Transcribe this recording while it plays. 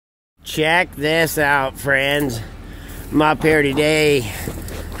Check this out, friends. I'm up here today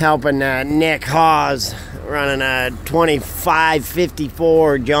helping Nick Hawes running a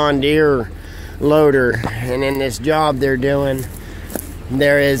 2554 John Deere loader, and in this job they're doing,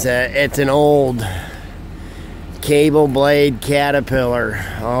 it's an old cable blade Caterpillar.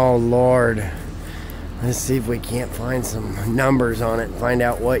 Oh Lord, let's see if we can't find some numbers on it and find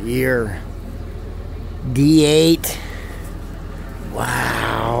out what year. D8.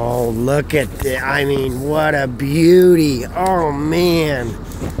 Wow, look at that. I mean, what a beauty. Oh man,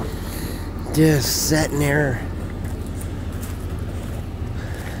 just sitting there.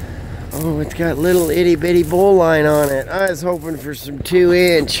 Oh, it's got little itty bitty bull line on it. I was hoping for some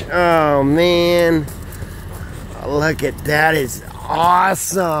 2-inch. Oh man, look at that. Is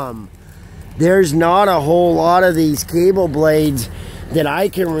awesome. There's not a whole lot of these cable blades that I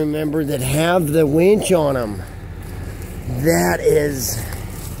can remember that have the winch on them. That is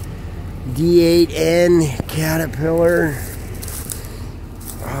D8N Caterpillar.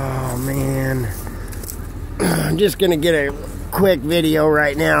 Oh man, I'm just gonna get a quick video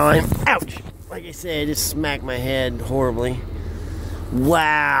right now. Ouch! Like I said, I just smacked my head horribly.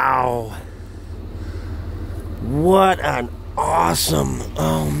 Wow, what an awesome!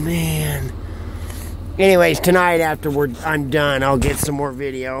 Oh man. Anyways, tonight after I'm done, I'll get some more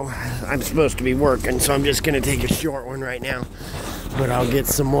video. I'm supposed to be working, so I'm just gonna take a short one right now. But I'll get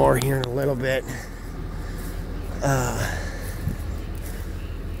some more here in a little bit.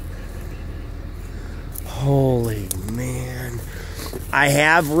 Holy man. I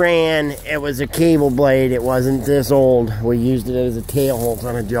have ran, it was a cable blade, it wasn't this old. We used it as a tail holt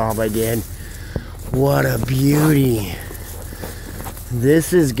on a job I did. What a beauty.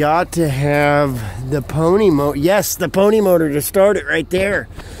 This has got to have the pony motor. Yes, the pony motor to start it right there.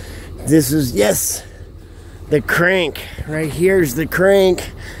 This is, yes, the crank. Right here's the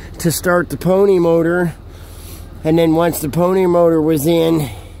crank to start the pony motor. And then once the pony motor was in,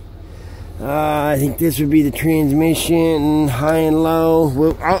 I think this would be the transmission, high and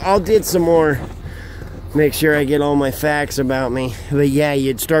low. I'll did some more. Make sure I get all my facts about me. But yeah,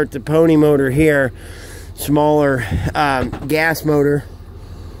 you'd start the pony motor here. Smaller gas motor,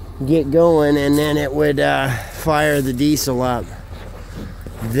 get going, and then it would fire the diesel up.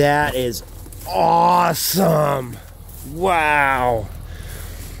 That is awesome. Wow.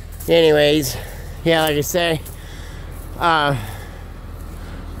 Anyways, yeah, like I say,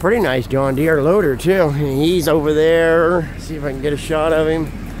 pretty nice John Deere loader too. He's over there. See if I can get a shot of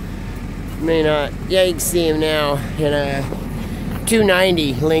him. May not. Yeah, you can see him now in a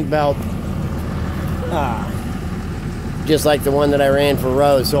 290 link belt. Just like the one that I ran for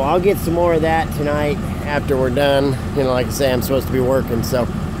Rose. So I'll get some more of that tonight after we're done. You know, like I say, I'm supposed to be working, so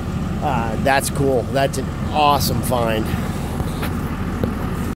that's cool. That's an awesome find.